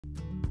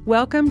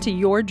Welcome to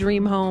your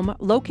dream home,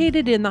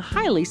 located in the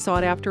highly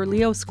sought-after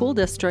Leo School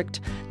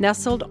District,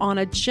 nestled on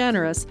a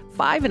generous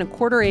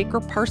 5¼ acre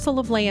parcel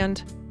of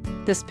land.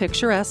 This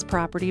picturesque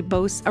property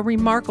boasts a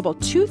remarkable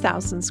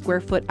 2,000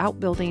 square foot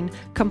outbuilding,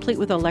 complete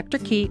with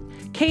electric heat,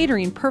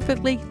 catering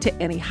perfectly to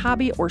any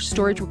hobby or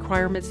storage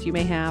requirements you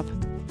may have.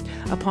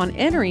 Upon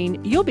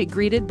entering, you'll be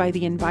greeted by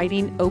the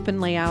inviting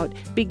open layout,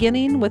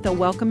 beginning with a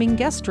welcoming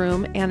guest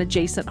room and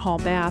adjacent hall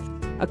bath.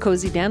 A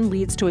cozy den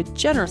leads to a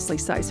generously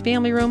sized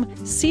family room,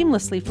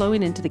 seamlessly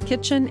flowing into the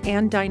kitchen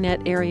and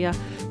dinette area,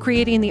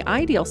 creating the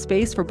ideal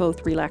space for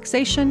both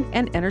relaxation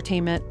and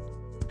entertainment.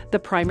 The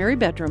primary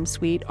bedroom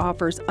suite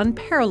offers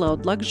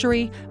unparalleled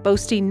luxury,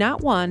 boasting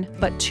not one,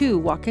 but 2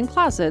 walk-in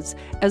closets,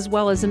 as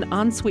well as an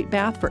ensuite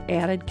bath for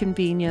added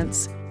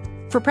convenience.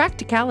 For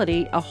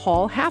practicality, a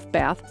hall half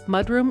bath,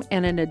 mudroom,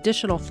 and an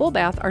additional full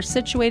bath are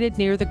situated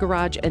near the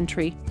garage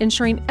entry,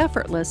 ensuring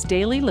effortless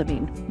daily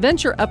living.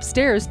 Venture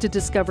upstairs to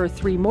discover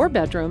 3 more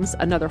bedrooms,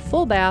 another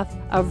full bath,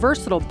 a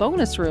versatile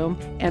bonus room,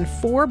 and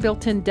 4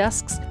 built-in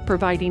desks,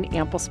 providing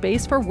ample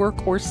space for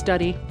work or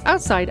study.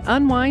 Outside,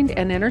 unwind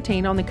and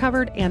entertain on the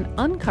covered and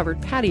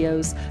uncovered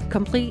patios,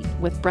 complete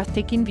with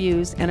breathtaking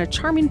views and a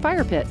charming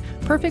fire pit,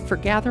 perfect for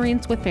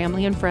gatherings with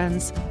family and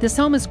friends. This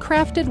home is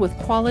crafted with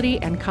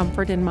quality and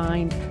comfort in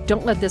mind.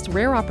 Don't let this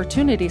rare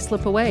opportunity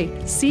slip away.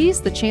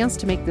 Seize the chance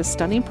to make this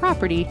stunning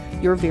property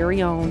your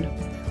very own.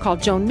 Call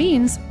Joan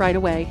Means right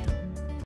away.